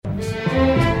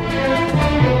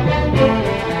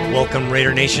Welcome,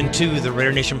 Raider Nation, to the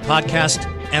Raider Nation podcast,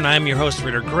 and I'm your host,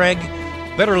 Raider Greg.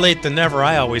 Better late than never,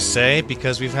 I always say,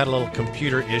 because we've had a little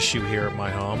computer issue here at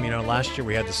my home. Last year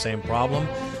we had the same problem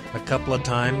a couple of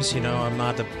times. I'm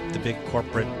not the big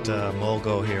corporate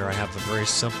mogul here. I have a very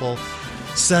simple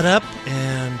setup,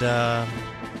 and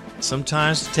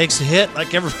sometimes it takes a hit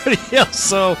like everybody else.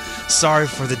 So sorry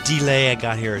for the delay. I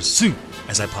got here as soon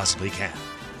as I possibly can.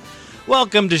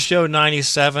 Welcome to show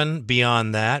 97,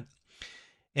 Beyond That.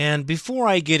 And before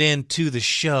I get into the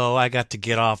show, I got to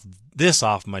get this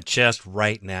off my chest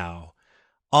right now.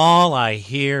 All I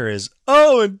hear is,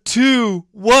 0-2,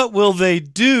 what will they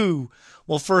do?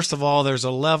 Well, first of all, there's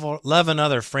 11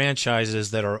 other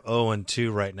franchises that are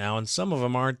 0-2 right now, and some of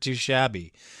them aren't too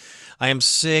shabby. I am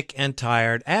sick and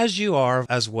tired, as you are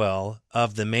as well,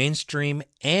 of the mainstream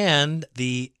and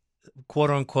the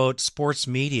quote-unquote sports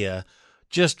media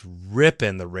just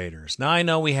ripping the Raiders. Now, I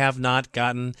know we have not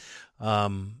gotten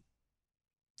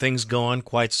things going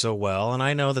quite so well, and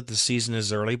I know that the season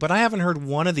is early, but I haven't heard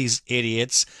one of these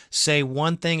idiots say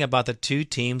one thing about the two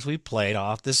teams we played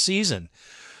off this season.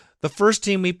 The first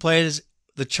team we played is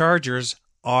the Chargers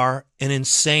are an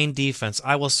insane defense.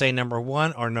 I will say number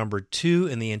one or number two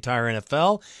in the entire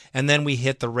NFL, and then we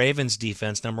hit the Ravens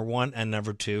defense, number one and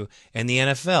number two in the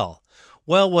NFL.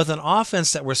 Well, with an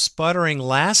offense that was sputtering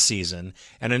last season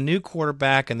and a new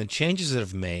quarterback and the changes that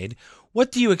have made, what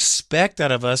do you expect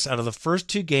out of us out of the first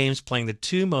two games playing the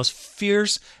two most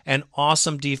fierce and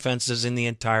awesome defenses in the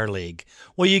entire league?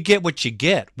 Well, you get what you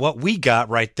get, what we got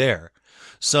right there.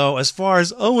 So as far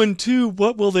as 0-2,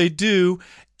 what will they do?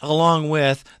 Along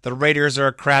with the Raiders are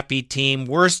a crappy team,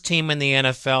 worst team in the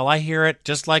NFL. I hear it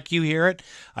just like you hear it.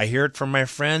 I hear it from my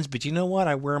friends, but you know what?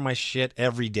 I wear my shit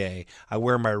every day. I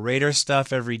wear my Raider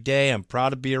stuff every day. I'm proud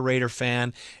to be a Raider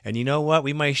fan. And you know what?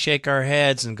 We might shake our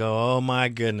heads and go, oh my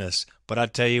goodness. But I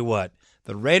tell you what,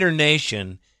 the Raider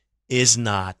Nation is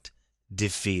not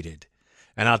defeated.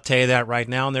 And I'll tell you that right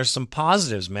now, and there's some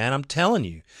positives, man. I'm telling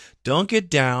you. Don't get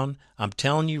down. I'm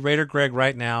telling you, Raider Greg,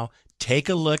 right now, take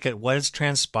a look at what has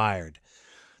transpired.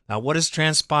 Now, what has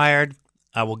transpired,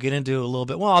 I will get into a little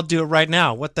bit. Well, I'll do it right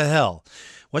now. What the hell?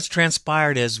 What's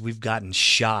transpired is we've gotten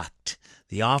shocked.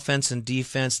 The offense and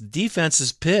defense. The defense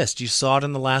is pissed. You saw it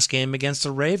in the last game against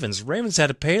the Ravens. The Ravens had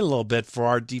to pay a little bit for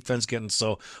our defense getting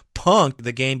so punked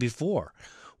the game before.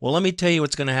 Well, let me tell you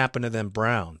what's going to happen to them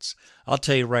Browns. I'll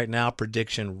tell you right now,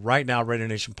 prediction right now, Raider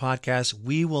Nation Podcast,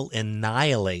 we will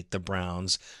annihilate the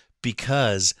Browns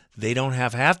because they don't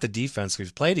have half the defense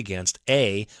we've played against,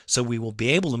 so we will be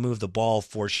able to move the ball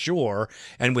for sure.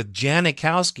 And with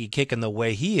Janikowski kicking the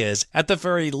way he is, at the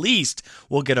very least,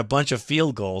 we'll get a bunch of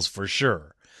field goals for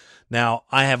sure. Now,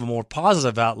 I have a more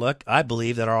positive outlook. I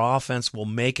believe that our offense will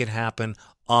make it happen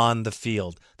on the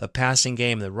field. The passing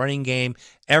game, the running game,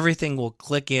 everything will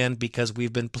click in because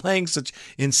we've been playing such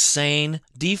insane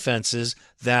defenses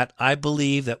that I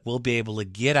believe that we'll be able to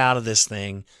get out of this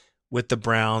thing with the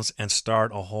Browns and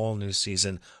start a whole new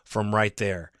season from right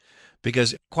there.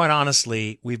 Because quite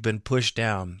honestly, we've been pushed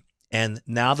down and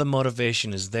now the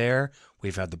motivation is there.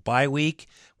 We've had the bye week,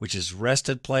 which is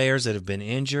rested players that have been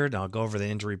injured. I'll go over the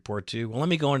injury report too. Well, let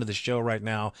me go into the show right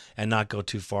now and not go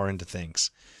too far into things,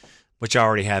 which I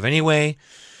already have anyway.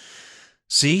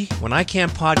 See, when I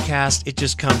can't podcast, it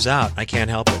just comes out. I can't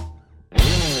help it.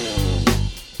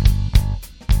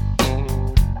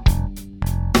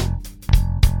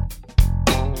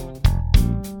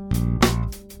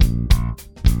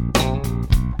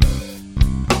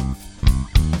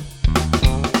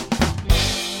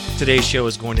 Today's show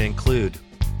is going to include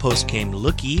post-game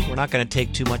lookie. We're not going to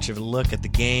take too much of a look at the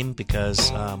game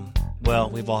because,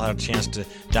 we've all had a chance to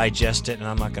digest it, and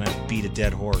I'm not going to beat a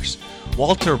dead horse.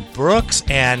 Walter Brooks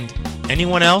and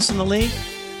anyone else in the league?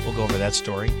 We'll go over that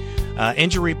story.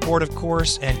 Injury report, of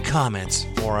course, and comments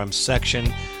forum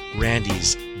section,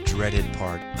 Randy's dreaded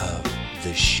part of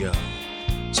the show.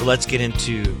 So let's get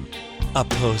into a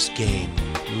post-game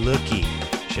lookie,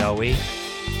 shall we?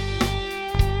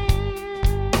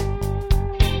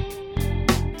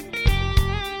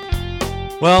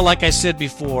 Well, like I said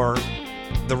before,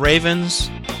 the Ravens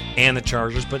and the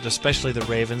Chargers, but especially the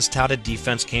Ravens, touted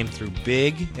defense came through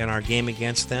big in our game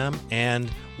against them. And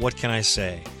what can I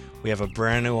say? We have a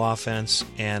brand new offense,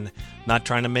 and not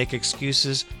trying to make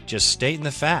excuses, just stating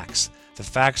the facts. The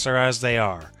facts are as they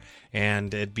are.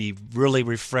 And it'd be really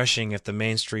refreshing if the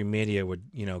mainstream media would,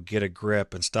 get a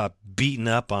grip and stop beating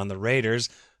up on the Raiders.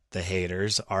 The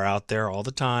haters are out there all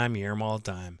the time. You hear them all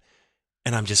the time.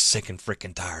 And I'm just sick and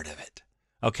freaking tired of it.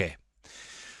 Okay.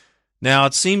 Now,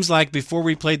 it seems like before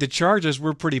we played the Chargers,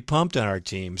 we're pretty pumped on our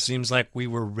team. Seems like we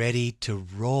were ready to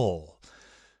roll.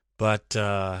 But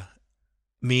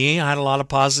Me, I had a lot of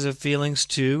positive feelings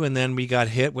too, and then we got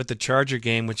hit with the Charger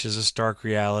game, which is a stark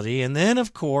reality. And then,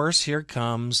 of course, here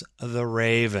comes the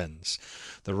Ravens.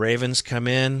 The Ravens come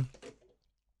in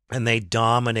and they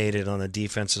dominated on the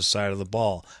defensive side of the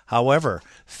ball. However,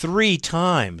 three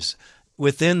times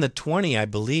within the 20, I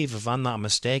believe, if I'm not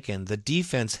mistaken, the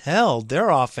defense held their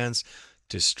offense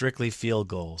to strictly field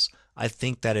goals. I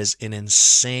think that is an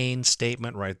insane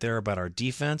statement right there about our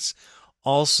defense.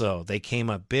 Also, they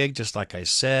came up big, just like I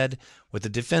said, with the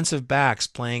defensive backs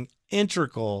playing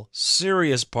integral,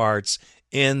 serious parts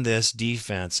in this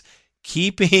defense,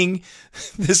 keeping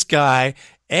this guy,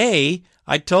 I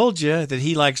told you that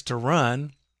he likes to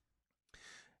run,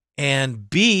 and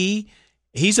B,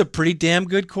 he's a pretty damn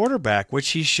good quarterback, which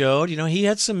he showed. He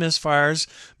had some misfires.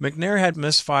 McNair had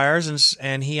misfires,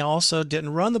 and he also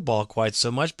didn't run the ball quite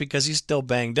so much because he's still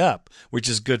banged up, which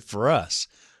is good for us.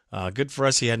 Good for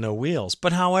us, he had no wheels.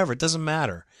 But however, it doesn't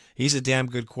matter. He's a damn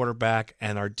good quarterback,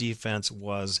 and our defense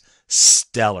was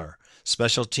stellar.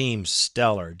 Special teams,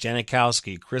 stellar.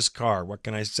 Janikowski, Chris Carr, what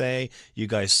can I say? You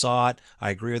guys saw it.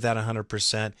 I agree with that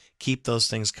 100%. Keep those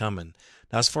things coming.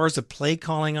 Now, as far as the play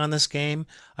calling on this game,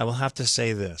 I will have to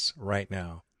say this right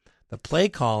now. The play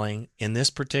calling in this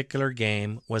particular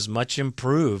game was much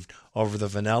improved over the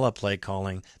vanilla play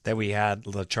calling that we had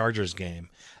the Chargers game.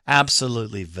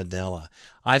 Absolutely vanilla.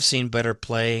 I've seen better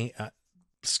play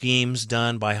schemes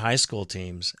done by high school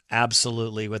teams,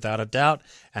 absolutely without a doubt,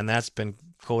 and that's been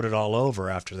quoted all over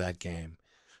after that game.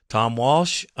 Tom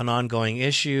Walsh, an ongoing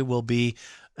issue, will be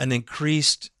an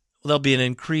increased there'll be an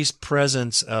increased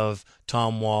presence of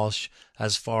Tom Walsh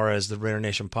as far as the Raider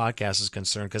Nation podcast is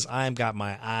concerned, because I've got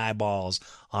my eyeballs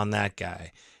on that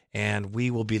guy. And we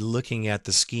will be looking at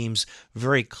the schemes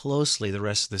very closely the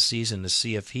rest of the season to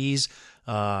see if he's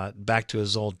back to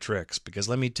his old tricks. Because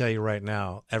let me tell you right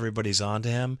now, everybody's on to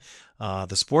him.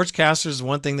 The sportscasters,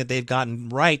 one thing that they've gotten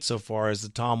right so far is the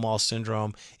Tom Walsh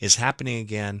syndrome is happening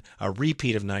again, a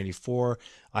repeat of 94.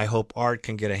 I hope Art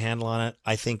can get a handle on it.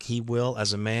 I think he will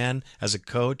as a man, as a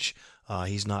coach.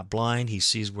 He's not blind. He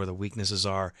sees where the weaknesses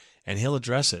are, and he'll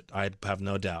address it. I have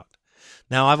no doubt.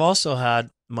 Now, I've also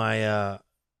had my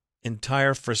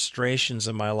entire frustrations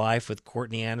in my life with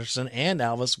Courtney Anderson and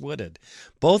Alvis Wooded,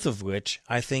 both of which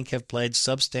I think have played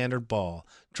substandard ball.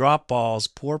 Drop balls,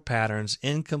 poor patterns,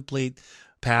 incomplete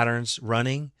patterns,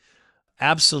 running.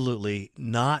 Absolutely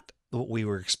not what we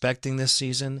were expecting this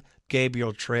season.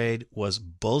 Gabriel trade was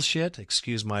bullshit,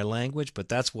 excuse my language, but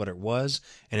that's what it was,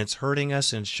 and it's hurting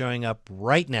us and showing up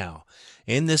right now.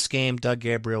 In this game, Doug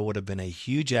Gabriel would have been a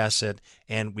huge asset,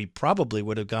 and we probably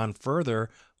would have gone further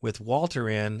with Walter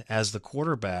in as the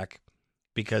quarterback,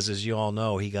 because as you all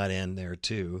know, he got in there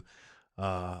too.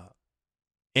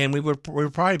 And we would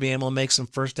probably be able to make some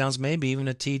first downs, maybe even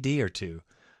a TD or two.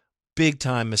 Big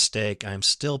time mistake. I'm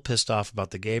still pissed off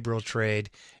about the Gabriel trade.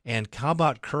 And how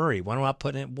about Curry?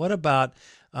 What about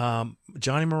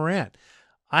Johnny Morant?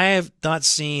 I have not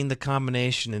seen the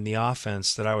combination in the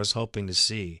offense that I was hoping to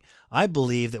see. I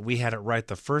believe that we had it right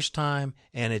the first time,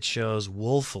 and it shows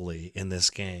woefully in this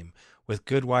game. With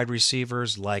good wide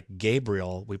receivers like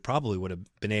Gabriel, we probably would have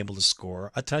been able to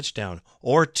score a touchdown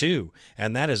or two.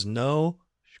 And that is no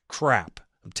crap.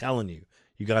 I'm telling you.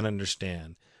 You got to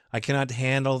understand. I cannot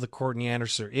handle the Courtney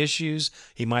Anderson issues.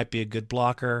 He might be a good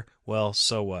blocker. Well,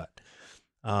 so what?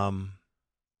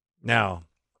 Now,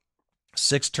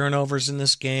 6 turnovers in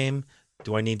this game.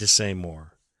 Do I need to say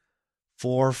more?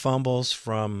 4 fumbles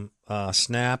from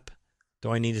snap.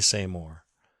 Do I need to say more?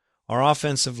 Our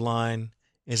offensive line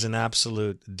is an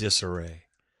absolute disarray.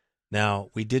 Now,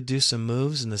 we did do some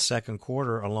moves in the second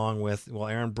quarter along with,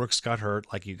 Aaron Brooks got hurt,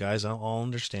 like you guys all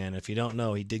understand. If you don't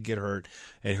know, he did get hurt.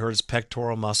 It hurt his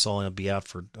pectoral muscle, and he'll be out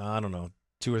for,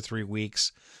 2 or 3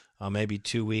 weeks, maybe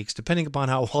 2 weeks, depending upon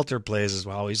how Walter plays is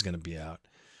how he's going to be out.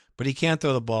 But he can't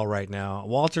throw the ball right now.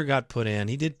 Walter got put in.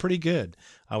 He did pretty good.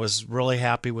 I was really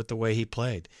happy with the way he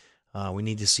played. We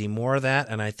need to see more of that,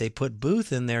 and they put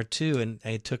Booth in there too, and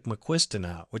they took McQuiston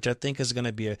out, which I think is going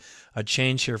to be a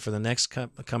change here for the next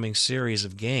coming series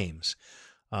of games.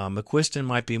 McQuiston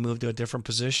might be moved to a different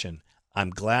position. I'm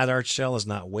glad Art Shell is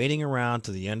not waiting around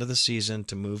to the end of the season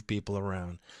to move people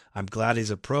around. I'm glad he's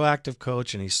a proactive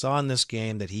coach, and he saw in this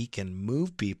game that he can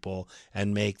move people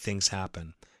and make things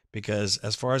happen. Because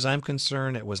as far as I'm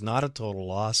concerned, it was not a total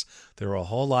loss. There were a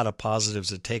whole lot of positives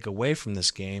to take away from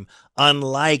this game,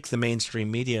 unlike the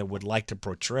mainstream media would like to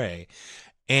portray.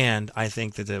 And I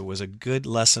think that it was a good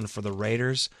lesson for the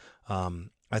Raiders. I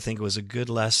think it was a good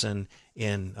lesson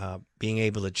in being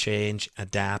able to change,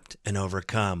 adapt, and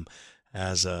overcome.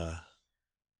 Who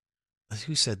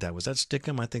said that? Was that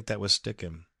Stickham? I think that was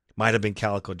Stickham. Might have been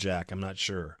Calico Jack. I'm not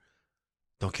sure.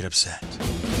 Don't get upset.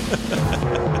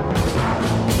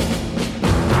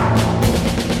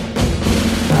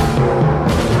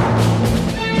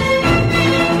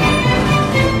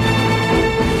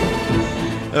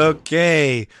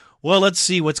 Okay, well, let's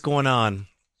see what's going on.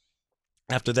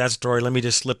 After that story, let me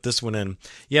just slip this one in.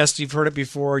 Yes, you've heard it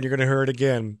before, and you're going to hear it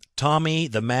again. Tommy,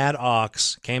 the Mad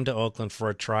Ox, came to Oakland for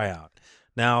a tryout.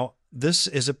 Now, this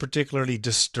is a particularly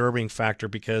disturbing factor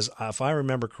because if I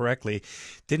remember correctly,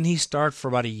 didn't he start for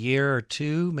about a year or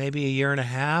two, maybe a year and a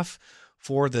half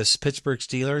for the Pittsburgh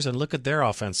Steelers? And look at their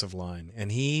offensive line.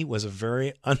 And he was a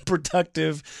very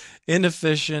unproductive,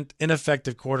 inefficient,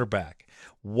 ineffective quarterback.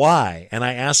 Why? And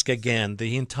I ask again,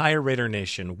 the entire Raider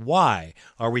Nation, why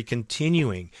are we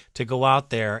continuing to go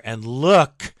out there and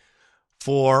look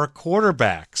for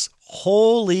quarterbacks?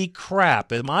 Holy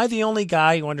crap. Am I the only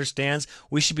guy who understands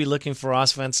we should be looking for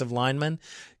offensive linemen?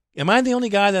 Am I the only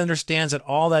guy that understands that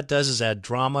all that does is add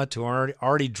drama to an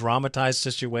already dramatized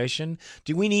situation?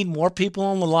 Do we need more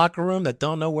people in the locker room that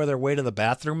don't know where their way to the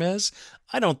bathroom is?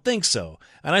 I don't think so.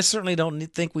 And I certainly don't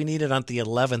think we need it at the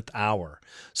 11th hour.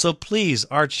 So please,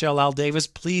 Art Shell, Al Davis,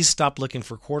 please stop looking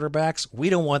for quarterbacks. We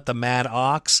don't want the Mad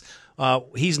Ox.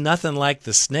 He's nothing like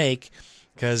the Snake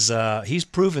because he's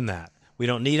proven that. We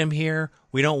don't need him here.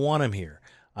 We don't want him here.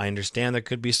 I understand there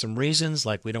could be some reasons,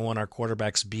 like we don't want our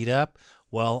quarterbacks beat up.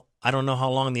 Well, I don't know how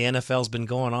long the NFL's been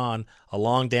going on, a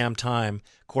long damn time.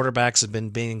 Quarterbacks have been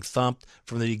being thumped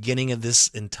from the beginning of this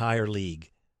entire league.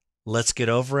 Let's get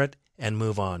over it and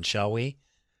move on, shall we?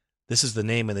 This is the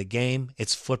name of the game.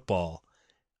 It's football.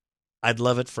 I'd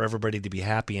love it for everybody to be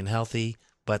happy and healthy,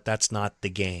 but that's not the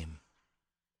game.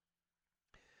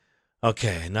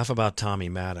 Okay, enough about Tommy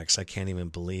Maddox. I can't even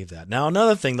believe that. Now,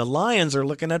 another thing, the Lions are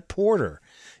looking at Porter.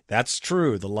 That's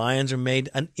true. The Lions are made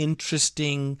an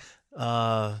interesting...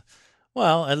 well,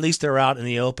 at least they're out in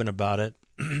the open about it.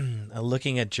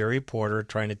 Looking at Jerry Porter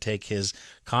trying to take his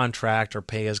contract or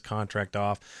pay his contract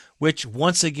off, which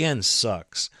once again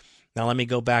sucks. Now let me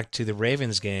go back to the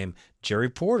Ravens game. Jerry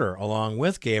Porter, along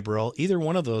with Gabriel, either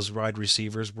one of those wide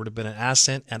receivers would have been an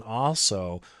asset, and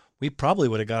also we probably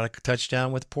would have got a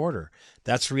touchdown with Porter.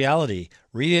 That's reality.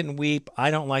 Read it and weep. I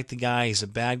don't like the guy. He's a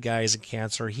bad guy. He's a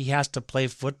cancer. He has to play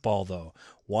football, though.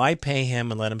 Why pay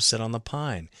him and let him sit on the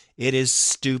pine? It is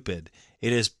stupid.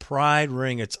 It is pride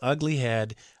rearing its ugly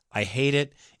head. I hate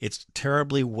it. It's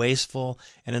terribly wasteful.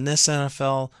 And in this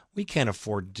NFL, we can't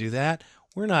afford to do that.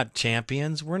 We're not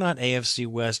champions. We're not AFC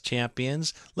West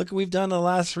champions. Look what we've done the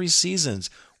last 3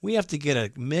 seasons. We have to get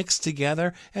a mix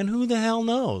together, and who the hell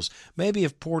knows? Maybe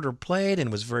if Porter played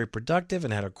and was very productive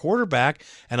and had a quarterback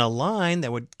and a line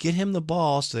that would get him the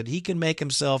ball so that he can make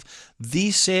himself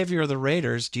the savior of the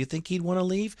Raiders, do you think he'd want to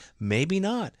leave? Maybe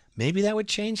not. Maybe that would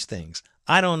change things.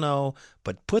 I don't know,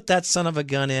 but put that son of a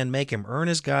gun in, make him earn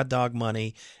his god dog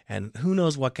money, and who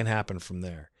knows what can happen from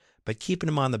there. But keeping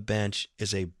him on the bench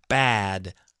is a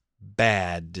bad,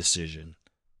 bad decision.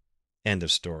 End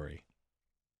of story.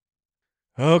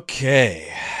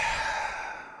 Okay.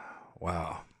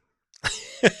 Wow.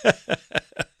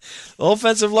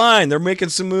 Offensive line. They're making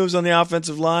some moves on the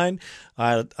offensive line.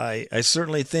 I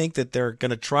certainly think that they're going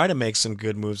to try to make some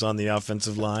good moves on the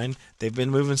offensive line. They've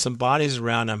been moving some bodies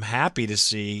around. I'm happy to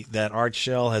see that Art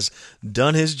Shell has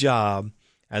done his job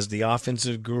as the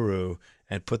offensive guru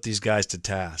and put these guys to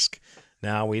task.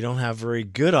 Now, we don't have very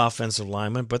good offensive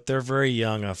linemen, but they're very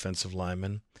young offensive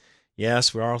linemen.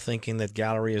 Yes, we're all thinking that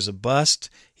Gallery is a bust.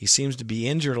 He seems to be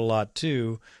injured a lot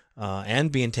too,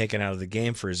 and being taken out of the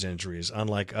game for his injuries,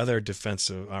 unlike other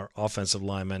defensive or offensive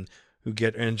linemen who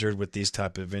get injured with these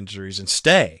type of injuries and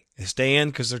stay in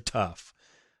because they're tough.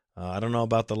 I don't know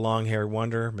about the long-haired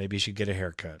wonder. Maybe he should get a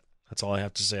haircut. That's all I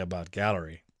have to say about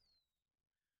Gallery.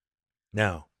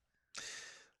 Now,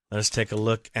 let us take a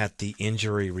look at the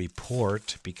injury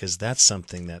report because that's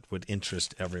something that would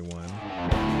interest everyone.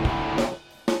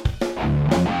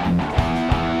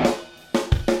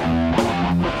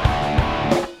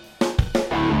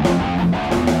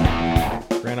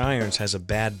 Grant Irons has a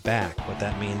bad back. What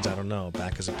that means, I don't know.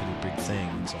 Back is a pretty big thing.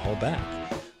 It's a whole back.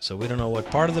 So we don't know what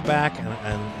part of the back,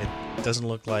 and it doesn't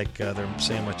look like they're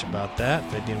saying much about that.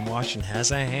 Fabian Washington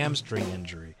has a hamstring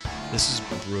injury. This is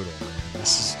brutal, man.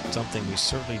 This is something we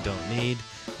certainly don't need.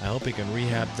 I hope he can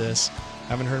rehab this.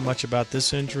 Haven't heard much about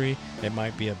this injury. It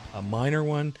might be a minor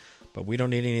one, but we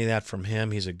don't need any of that from him.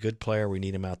 He's a good player. We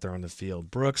need him out there on the field.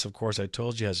 Brooks, of course, I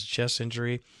told you, has a chest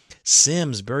injury.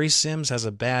 Barry Sims has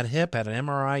a bad hip, had an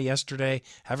MRI yesterday.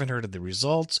 Haven't heard of the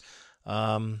results.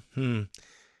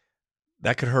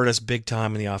 That could hurt us big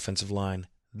time in the offensive line.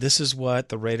 This is what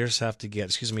the Raiders have to get.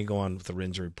 Excuse me, go on with the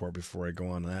injury report before I go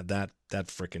on that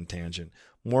freaking tangent.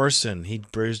 Morrison, he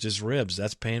bruised his ribs.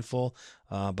 That's painful,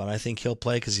 but I think he'll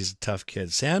play because he's a tough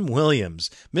kid. Sam Williams,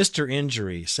 Mr.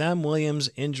 Injury. Sam Williams,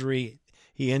 injury.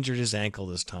 He injured his ankle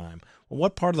this time. Well,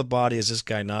 what part of the body is this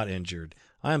guy not injured?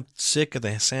 I'm sick of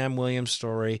the Sam Williams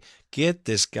story. Get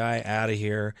this guy out of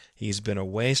here. He's been a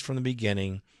waste from the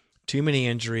beginning. Too many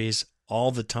injuries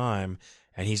all the time,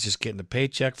 and he's just getting a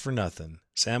paycheck for nothing.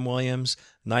 Sam Williams,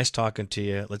 nice talking to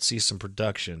you. Let's see some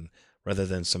production rather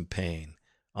than some pain.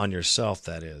 On yourself,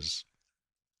 that is.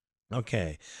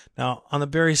 Okay, now on the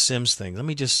Barry Sims thing, let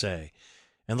me just say,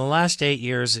 in the last 8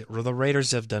 years, the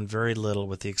Raiders have done very little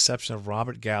with the exception of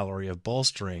Robert Gallery of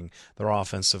bolstering their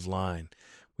offensive line.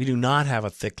 We do not have a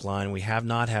thick line. We have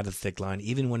not had a thick line,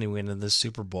 even when we went into the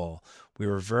Super Bowl. We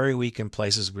were very weak in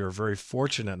places. We were very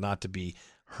fortunate not to be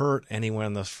hurt anyone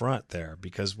in the front there,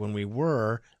 because when we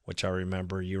were, which I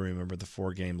remember, you remember the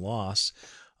 4-game loss,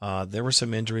 there were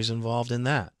some injuries involved in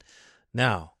that.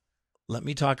 Now, let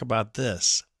me talk about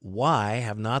this. Why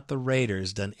have not the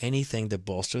Raiders done anything to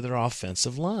bolster their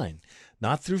offensive line?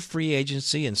 Not through free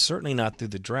agency and certainly not through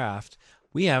the draft.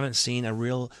 We haven't seen a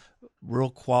real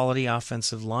quality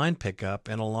offensive line pickup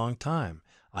in a long time.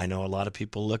 I know a lot of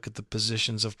people look at the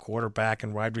positions of quarterback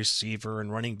and wide receiver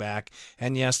and running back,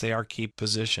 and yes, they are key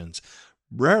positions.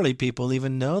 Rarely people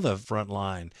even know the front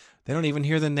line. They don't even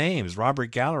hear the names. Robert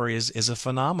Gallery is a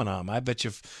phenomenon. I bet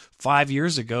you 5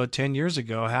 years ago, 10 years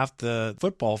ago, half the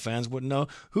football fans wouldn't know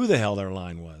who the hell their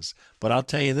line was. But I'll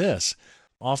tell you this,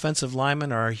 offensive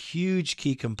linemen are a huge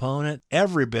key component,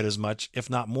 every bit as much, if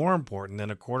not more important,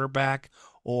 than a quarterback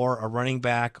or a running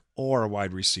back or a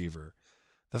wide receiver.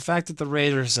 The fact that the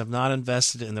Raiders have not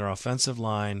invested in their offensive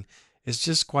line is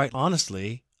just quite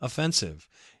honestly offensive.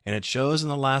 And it shows in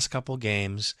the last couple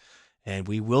games, and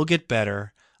we will get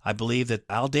better. I believe that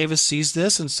Al Davis sees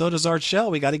this, and so does Art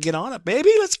Shell. We got to get on it, baby.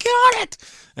 Let's get on it.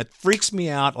 It freaks me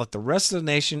out like the rest of the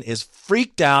nation is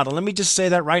freaked out. And let me just say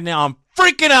that right now. I'm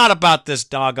freaking out about this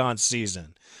doggone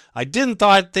season. I didn't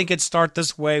think it'd start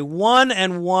this way.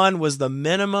 1-1 was the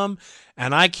minimum,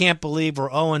 and I can't believe we're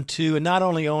 0-2, and not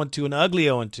only 0-2, an ugly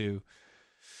 0-2.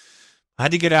 I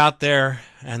had to get out there,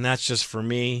 and that's just for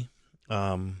me.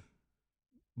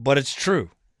 But it's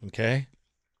true, okay?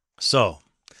 So,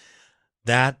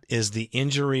 that is the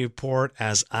injury report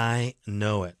as I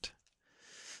know it.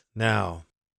 Now,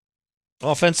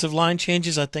 offensive line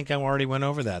changes, I think I already went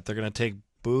over that. They're going to take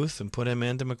Booth and put him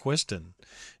into McQuiston.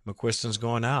 McQuiston's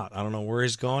going out. I don't know where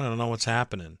he's going. I don't know what's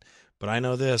happening. But I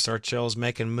know this, Archell's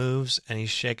making moves, and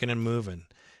he's shaking and moving.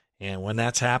 And when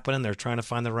that's happening, they're trying to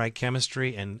find the right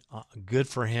chemistry, and good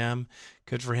for him.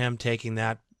 Good for him taking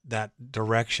that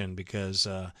direction, because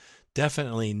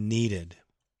definitely needed.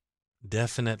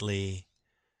 Definitely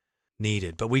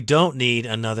needed. But we don't need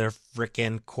another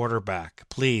frickin' quarterback.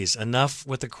 Please, enough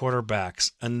with the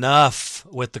quarterbacks. Enough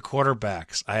with the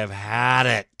quarterbacks. I have had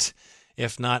it.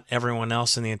 If not everyone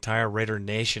else in the entire Raider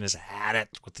Nation has had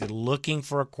it with the looking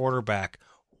for a quarterback.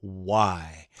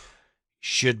 Why?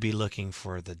 Should be looking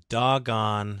for the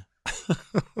doggone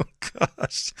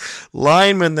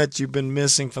lineman that you've been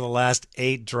missing for the last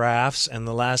 8 drafts and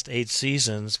the last 8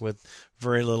 seasons with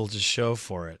very little to show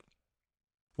for it.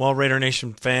 Well, Raider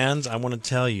Nation fans, I want to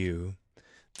tell you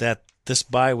that this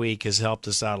bye week has helped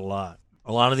us out a lot.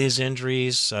 A lot of these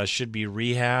injuries should be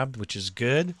rehabbed, which is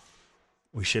good.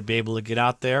 We should be able to get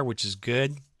out there, which is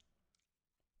good.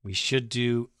 We should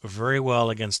do very well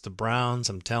against the Browns.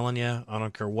 I'm telling you, I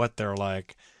don't care what they're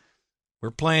like.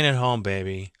 We're playing at home,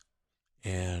 baby.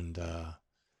 And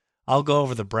I'll go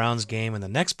over the Browns game, and the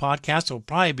next podcast will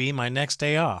probably be my next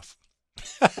day off.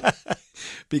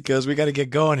 Because we got to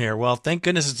get going here. Well, thank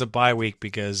goodness it's a bye week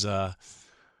because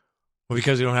we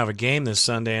don't have a game this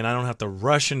Sunday, and I don't have to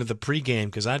rush into the pregame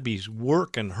because I'd be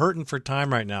hurting for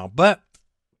time right now. But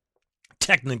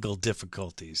technical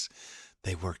difficulties,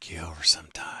 they work you over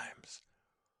sometimes.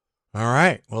 All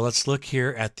right, well, let's look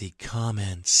here at the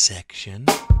comment section.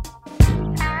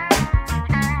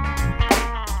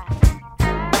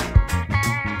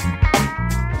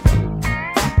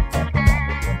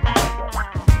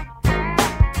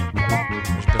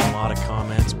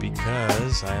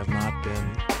 Because I have not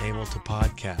been able to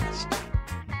podcast.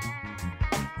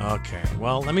 Okay,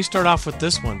 well, let me start off with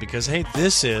this one because, hey,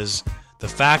 this is the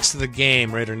facts of the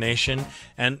game, Raider Nation.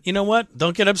 And you know what?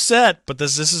 Don't get upset, but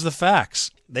this is the facts.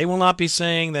 They will not be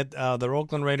saying that the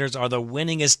Oakland Raiders are the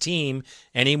winningest team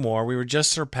anymore. We were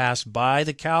just surpassed by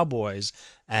the Cowboys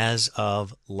as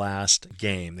of last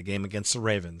game, the game against the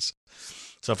Ravens.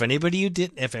 So if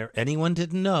anyone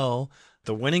didn't know,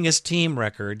 the winningest team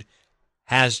record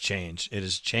has changed. It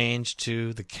has changed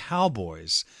to the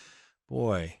Cowboys.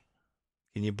 Boy,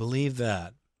 can you believe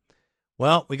that?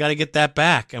 Well, we got to get that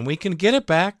back, and we can get it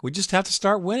back. We just have to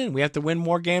start winning. We have to win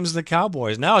more games than the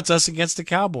Cowboys. Now it's us against the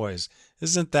Cowboys.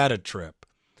 Isn't that a trip?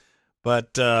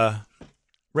 But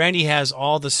Randy has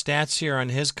all the stats here on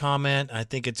his comment. I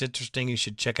think it's interesting. You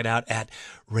should check it out at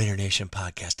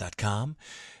RaiderNationPodcast.com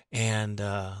and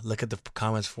look at the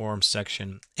comments forum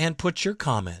section and put your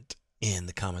comment in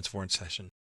the comments forum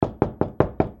section.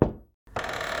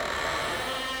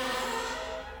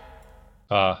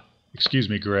 Excuse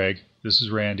me, Greg. This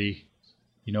is Randy.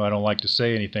 You know I don't like to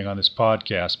say anything on this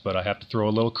podcast, but I have to throw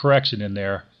a little correction in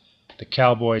there. The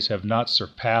Cowboys have not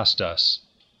surpassed us.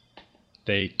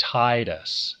 They tied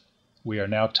us. We are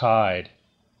now tied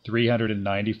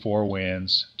 394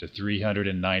 wins to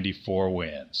 394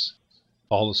 wins.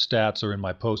 All the stats are in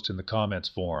my post in the comments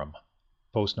forum,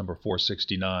 post number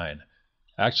 469.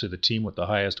 Actually, the team with the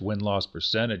highest win-loss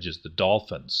percentage is the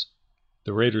Dolphins.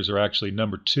 The Raiders are actually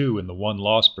number 2 in the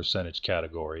won-loss percentage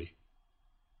category.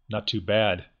 Not too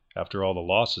bad after all the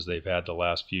losses they've had the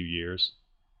last few years.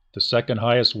 The second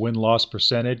highest win-loss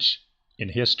percentage in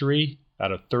history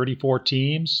out of 34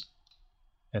 teams,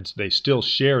 and they still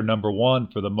share number 1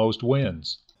 for the most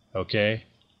wins. Okay?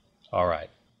 All right.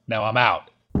 Now I'm out.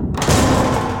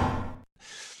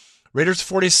 Raiders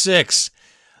 46.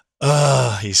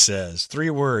 He says. 3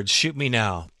 words. Shoot me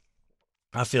now.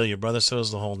 I feel you, brother. So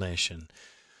does the whole nation.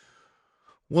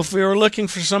 Well, if we were looking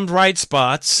for some bright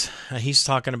spots, he's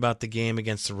talking about the game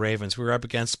against the Ravens. We were up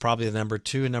against probably the number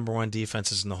 2 and number 1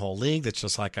 defenses in the whole league. That's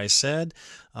just like I said.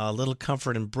 A little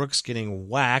comfort in Brooks getting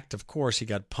whacked. Of course, he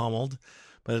got pummeled.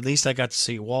 But at least I got to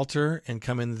see Walter and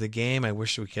come into the game. I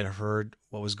wish we could have heard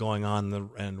what was going on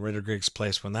in Raider Griggs'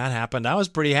 place when that happened. I was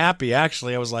pretty happy,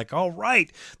 actually. I was like, all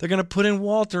right, they're going to put in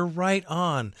Walter right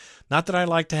on. Not that I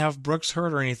like to have Brooks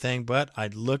hurt or anything, but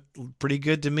it looked pretty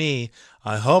good to me.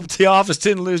 I hope the office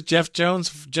didn't lose Jeff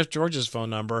George's phone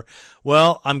number.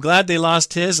 Well, I'm glad they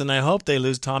lost his, and I hope they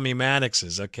lose Tommy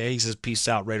Maddox's. Okay, he says, peace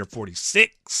out, Raider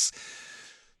 46.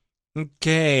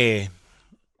 Okay.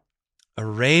 A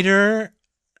Raider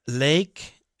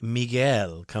Lake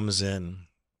Miguel comes in.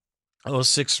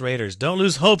 06 Raiders. Don't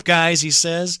lose hope, guys, he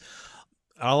says.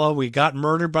 Although we got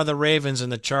murdered by the Ravens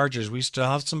and the Chargers, we still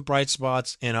have some bright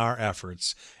spots in our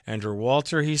efforts. Andrew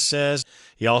Walter, he says.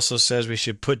 He also says we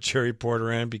should put Jerry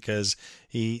Porter in because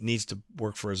he needs to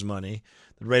work for his money.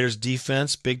 The Raiders'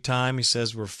 defense, big time. He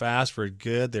says we're fast, we're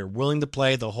good. They're willing to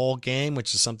play the whole game,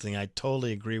 which is something I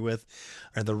totally agree with.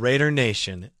 And the Raider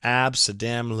Nation,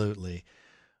 abso-damn-lutely.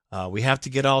 We have to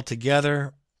get all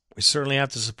together. We certainly have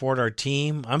to support our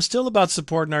team. I'm still about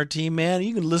supporting our team, man.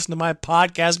 You can listen to my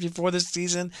podcast before this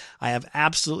season. I have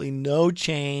absolutely no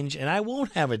change, and I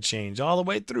won't have a change all the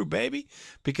way through, baby,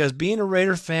 because being a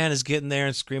Raider fan is getting there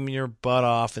and screaming your butt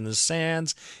off in the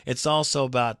sands. It's also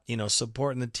about,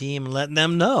 supporting the team and letting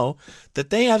them know that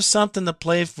they have something to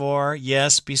play for,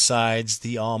 yes, besides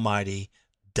the almighty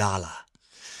dollar.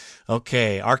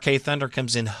 Okay, RK Thunder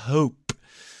comes in hope.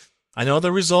 I know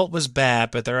the result was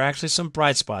bad, but there are actually some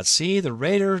bright spots. See, the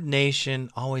Raider Nation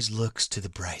always looks to the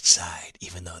bright side,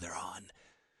 even though they're on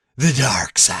the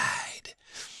dark side.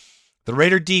 The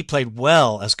Raider D played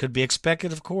well, as could be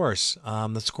expected, of course.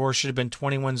 The score should have been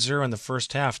 21-0 in the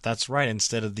first half. That's right,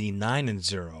 instead of the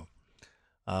 9-0.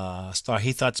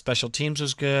 He thought special teams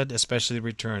was good, especially the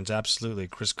returns. Absolutely.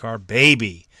 Chris Carr,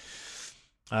 baby.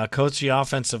 Coach the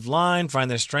offensive line, find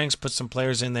their strengths, put some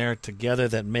players in there together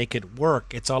that make it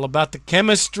work. It's all about the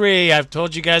chemistry. I've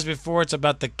told you guys before, it's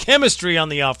about the chemistry on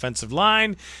the offensive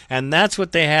line, and that's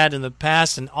what they had in the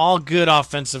past, and all good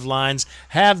offensive lines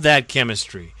have that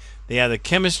chemistry. They have the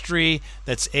chemistry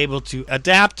that's able to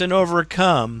adapt and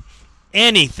overcome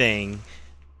anything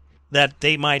that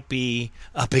they might be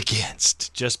up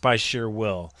against just by sheer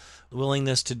will.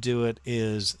 Willingness to do it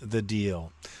is the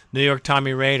deal. New York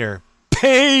Tommy Raider.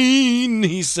 Pain,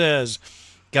 he says.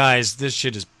 Guys, this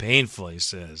shit is painful, he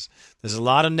says. There's a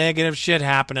lot of negative shit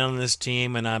happening on this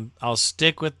team, and I'll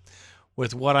stick with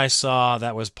what I saw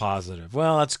that was positive.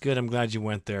 Well, that's good. I'm glad you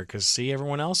went there because, see,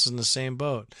 everyone else is in the same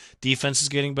boat. Defense is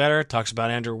getting better. Talks about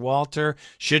Andrew Walter.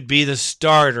 Should be the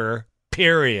starter,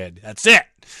 period. That's it.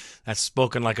 That's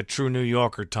spoken like a true New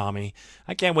Yorker, Tommy.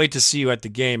 I can't wait to see you at the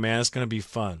game, man. It's going to be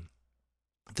fun.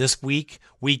 This week,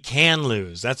 we can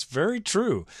lose. That's very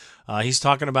true. He's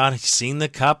talking about seeing the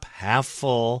cup half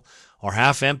full or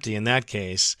half empty in that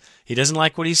case. He doesn't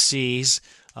like what he sees,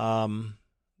 but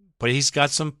he's got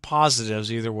some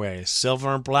positives either way.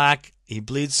 Silver and black. He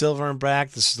bleeds silver and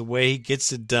black. This is the way he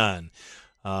gets it done.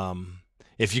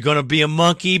 If you're going to be a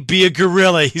monkey, be a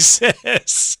gorilla, he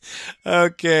says.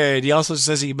 Okay. And he also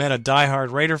says he met a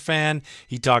diehard Raider fan.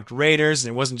 He talked Raiders,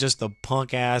 and it wasn't just the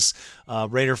punk-ass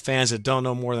Raider fans that don't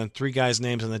know more than 3 guys'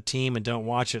 names on the team and don't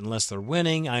watch it unless they're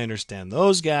winning. I understand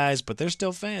those guys, but they're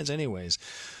still fans anyways.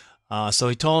 So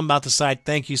he told him about the site.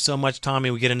 Thank you so much,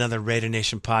 Tommy. We get another Raider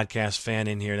Nation podcast fan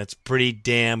in here. That's pretty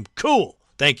damn cool.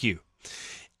 Thank you.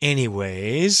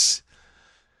 Anyways...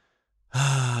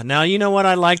 now, you know what?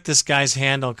 I like this guy's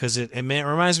handle because it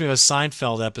reminds me of a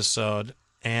Seinfeld episode.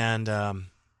 And,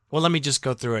 well, let me just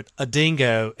go through it. A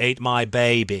dingo ate my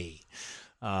baby.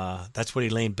 That's what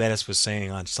Elaine Bettis was saying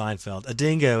on Seinfeld. A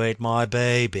dingo ate my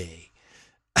baby.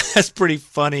 That's pretty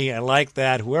funny. I like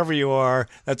that. Whoever you are,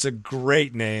 that's a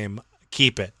great name.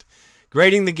 Keep it.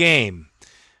 Grading the game.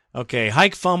 Okay,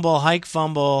 hike, fumble,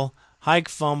 interception,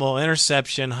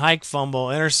 hike,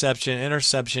 fumble,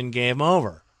 interception, game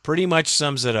over. Pretty much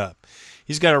sums it up.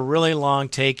 He's got a really long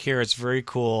take here. It's very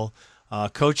cool.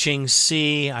 Coaching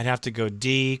C. I'd have to go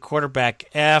D. Quarterback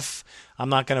F. I'm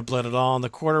not going to put it all on the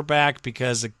quarterback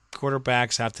because the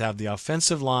quarterbacks have to have the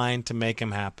offensive line to make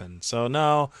them happen. So,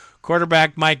 no,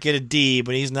 quarterback might get a D,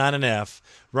 but he's not an F.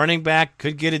 Running back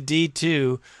could get a D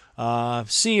too.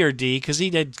 C or D because he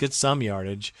did get some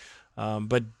yardage.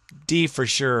 But D for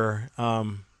sure.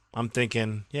 I'm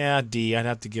thinking, yeah, D. I'd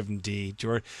have to give him D,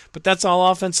 George. But that's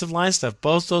all offensive line stuff.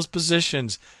 Both those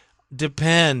positions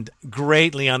depend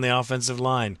greatly on the offensive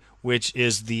line, which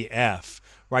is the F.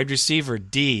 Wide receiver,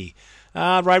 D.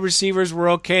 Wide receivers were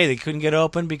okay. They couldn't get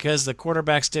open because the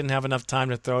quarterbacks didn't have enough time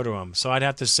to throw to them. So I'd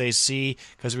have to say C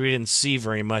because we didn't see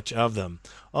very much of them.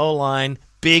 O-line,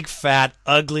 big, fat,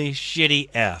 ugly, shitty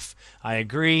F. I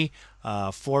agree.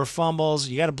 4 fumbles.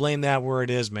 You got to blame that where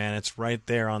it is, man. It's right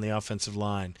there on the offensive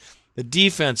line. The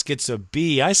defense gets a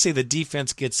B. I say the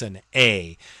defense gets an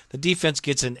A. The defense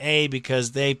gets an A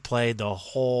because they played the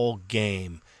whole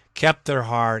game. Kept their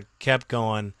heart, kept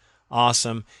going.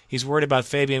 Awesome. He's worried about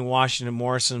Fabian Washington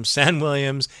Morrison, Sam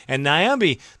Williams, and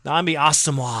Nnamdi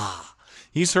Asomugha.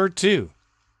 He's hurt too.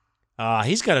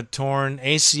 He's got a torn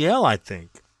ACL, I think.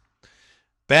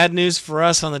 Bad news for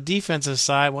us on the defensive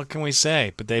side. What can we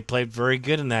say? But they played very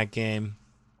good in that game.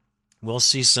 We'll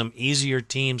see some easier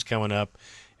teams coming up,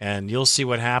 and you'll see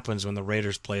what happens when the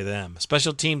Raiders play them.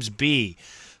 Special teams B.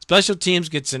 Special teams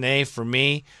gets an A for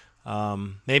me.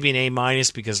 Maybe an A-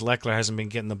 because Leckler hasn't been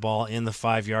getting the ball in the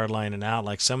 5-yard line and out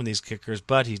like some of these kickers,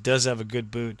 but he does have a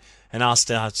good boot, and I'll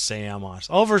still have to say I'm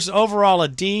honest. Overall, a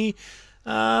D.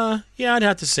 Yeah, I'd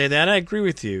have to say that. I agree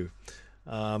with you.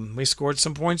 We scored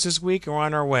some points this week and we're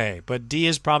on our way. But D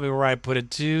is probably where I put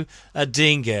it too. A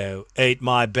dingo ate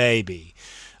my baby.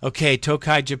 Okay,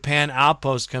 Tokai Japan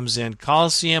Outpost comes in.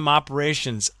 Coliseum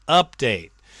Operations Update.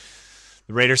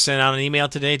 The Raiders sent out an email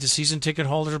today to season ticket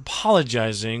holders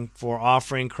apologizing for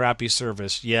offering crappy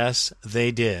service. Yes,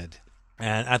 they did.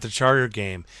 And at the Charter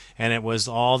game. And it was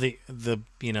all the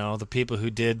people who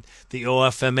did the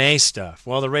OFMA stuff.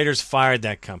 Well, the Raiders fired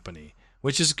that company,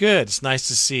 which is good. It's nice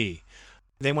to see.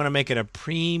 They want to make it a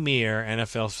premier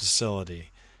NFL facility.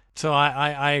 So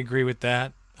I agree with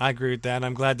that.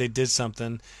 I'm glad they did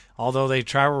something. Although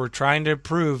were trying to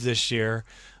improve this year.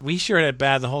 We sure had it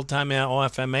bad the whole time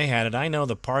OFMA had it. I know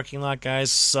the parking lot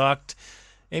guys sucked.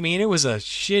 I mean, it was a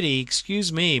shitty,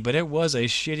 excuse me, but it was a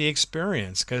shitty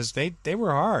experience because they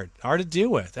were hard to deal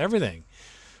with, everything.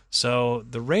 So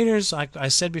the Raiders, like I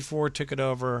said before, took it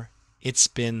over. It's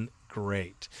been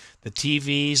great. The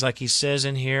TVs, like he says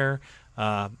in here,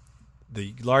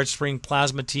 the large screen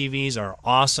plasma TVs are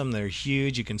awesome. They're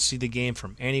huge. You can see the game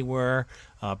from anywhere.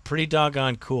 Pretty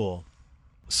doggone cool.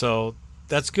 So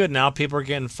that's good. Now people are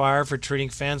getting fired for treating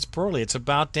fans poorly. It's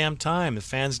about damn time. The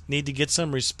fans need to get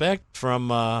some respect from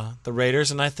the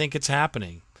Raiders, and I think it's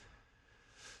happening.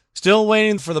 Still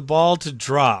waiting for the ball to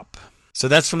drop. So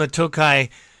that's from the Tokai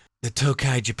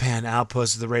Japan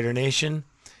Outpost of the Raider Nation.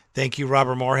 Thank you,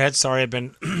 Robert Moorhead. Sorry I've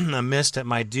been missed at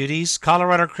my duties.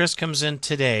 Colorado Chris comes in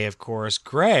today, of course.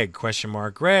 Greg, ?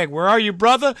 Greg, where are you,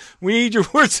 brother? We need your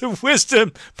words of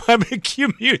wisdom. My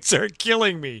commutes are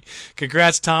killing me.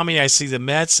 Congrats, Tommy. I see the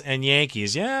Mets and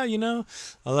Yankees. Yeah,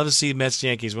 I love to see Mets,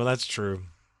 Yankees. Well, that's true.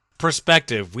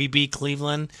 Perspective. We beat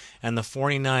Cleveland and the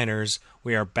 49ers.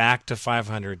 We are back to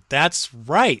 500. That's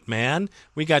right, man.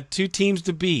 We got 2 teams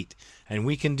to beat, and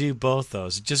we can do both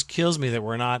those. It just kills me that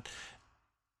we're not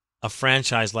a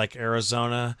franchise like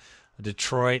Arizona,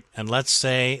 Detroit, and let's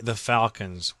say the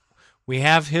Falcons. We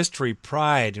have history,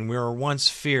 pride, and we were once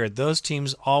feared. Those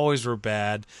teams always were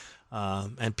bad,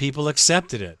 and people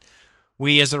accepted it.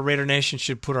 We as a Raider Nation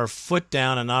should put our foot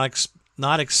down and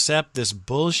not accept this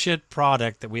bullshit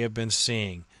product that we have been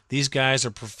seeing. These guys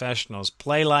are professionals.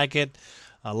 Play like it.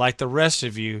 Like the rest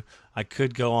of you, I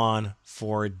could go on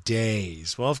for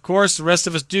days. Well, of course, the rest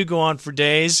of us do go on for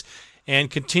days and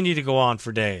continue to go on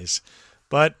for days.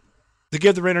 But to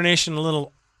give the Raider Nation a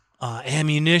little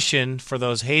ammunition for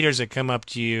those haters that come up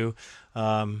to you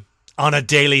on a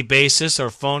daily basis or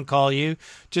phone call you,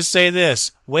 just say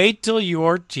this: wait till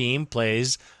your team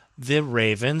plays the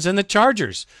Ravens and the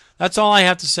Chargers. That's all I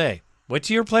have to say. Wait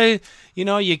till your play. You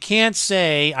know, you can't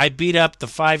say I beat up the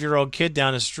 5-year-old kid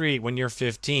down the street when you're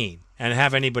 15 and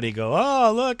have anybody go,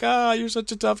 oh, look, you're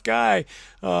such a tough guy.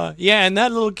 Yeah, and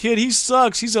that little kid, he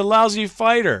sucks. He's a lousy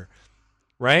fighter,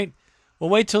 right? Well,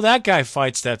 wait till that guy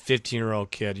fights that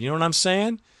 15-year-old kid. You know what I'm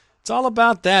saying? It's all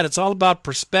about that. It's all about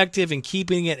perspective and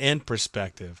keeping it in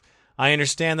perspective. I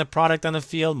understand the product on the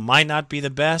field might not be the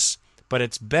best, but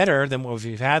it's better than what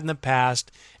we've had in the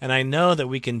past, and I know that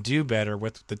we can do better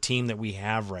with the team that we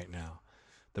have right now.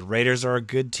 The Raiders are a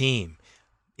good team.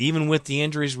 Even with the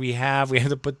injuries we have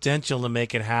the potential to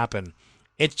make it happen.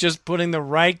 It's just putting the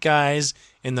right guys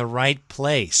in the right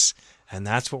place, and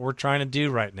that's what we're trying to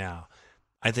do right now.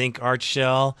 I think Art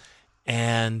Shell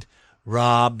and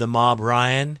Rob the Mob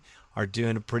Ryan are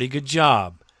doing a pretty good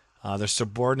job. Their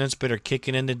subordinates better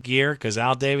kicking into gear because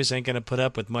Al Davis ain't going to put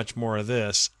up with much more of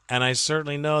this. And I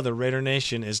certainly know the Raider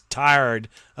Nation is tired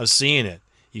of seeing it.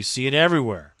 You see it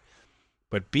everywhere.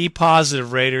 But be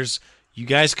positive, Raiders. You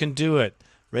guys can do it.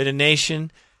 Raider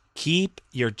Nation, keep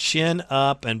your chin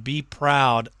up and be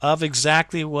proud of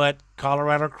exactly what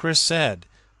Colorado Chris said.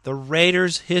 The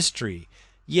Raiders' history.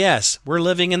 Yes, we're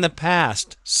living in the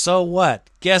past. So what?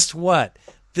 Guess what?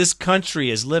 This country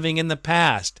is living in the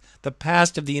past. The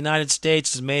past of the United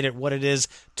States has made it what it is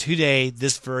today,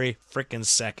 this very frickin'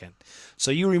 second.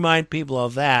 So you remind people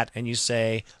of that and you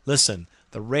say, listen,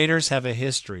 the Raiders have a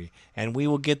history, and we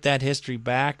will get that history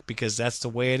back because that's the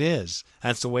way it is.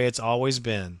 That's the way it's always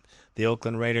been. The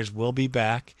Oakland Raiders will be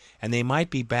back, and they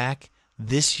might be back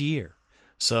this year.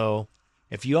 So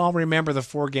if you all remember the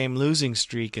 4-game losing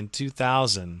streak in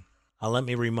 2000, let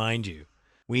me remind you,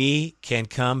 we can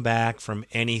come back from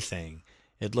anything.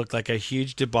 It looked like a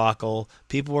huge debacle.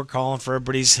 People were calling for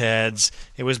everybody's heads.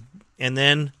 And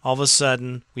then all of a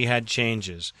sudden we had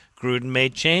changes. Gruden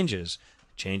made changes.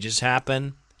 Changes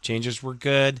happened. Changes were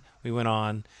good. We went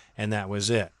on, and that was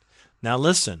it. Now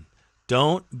listen,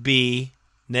 don't be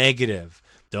negative.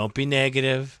 Don't be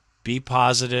negative. Be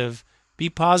positive. Be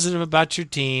positive about your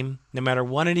team. No matter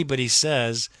what anybody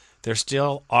says, they're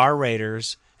still our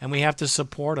Raiders, and we have to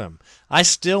support them. I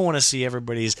still want to see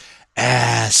everybody's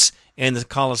ass in the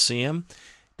Coliseum.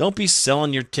 Don't be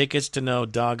selling your tickets to no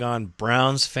doggone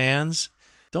Browns fans.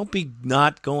 Don't be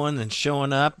not going and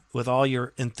showing up with all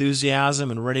your enthusiasm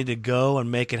and ready to go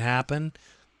and make it happen.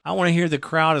 I want to hear the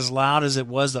crowd as loud as it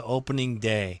was the opening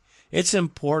day. It's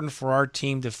important for our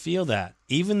team to feel that.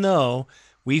 Even though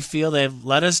we feel they've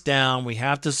let us down, we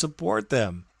have to support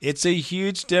them. It's a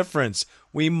huge difference.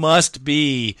 We must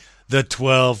be the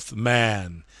 12th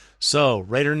man. So,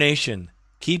 Raider Nation,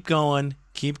 keep going.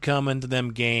 Keep coming to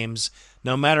them games,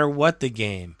 no matter what the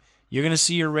game. You're going to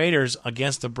see your Raiders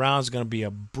against the Browns going to be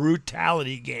a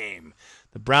brutality game.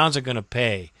 The Browns are going to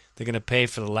pay. They're going to pay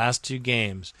for the last 2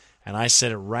 games. And I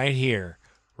said it right here.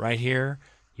 Right here.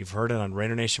 You've heard it on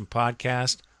Raider Nation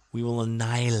Podcast. We will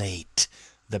annihilate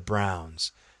the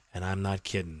Browns. And I'm not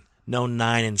kidding. No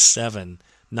 9-7.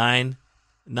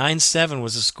 9-7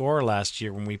 was the score last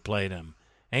year when we played them.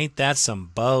 Ain't that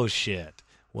some bullshit?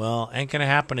 Well, ain't going to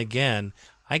happen again.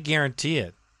 I guarantee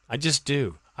it. I just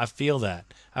do. I feel that.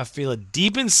 I feel it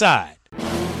deep inside.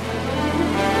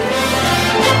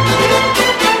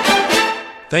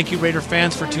 Thank you, Raider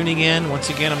fans, for tuning in. Once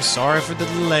again, I'm sorry for the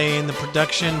delay in the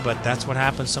production, but that's what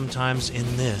happens sometimes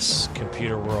in this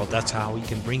computer world. That's how we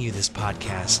can bring you this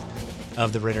podcast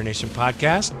of the Raider Nation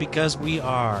Podcast, because we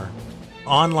are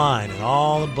online and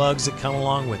all the bugs that come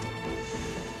along with it.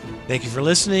 Thank you for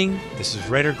listening. This is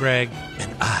Raider Greg,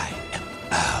 and I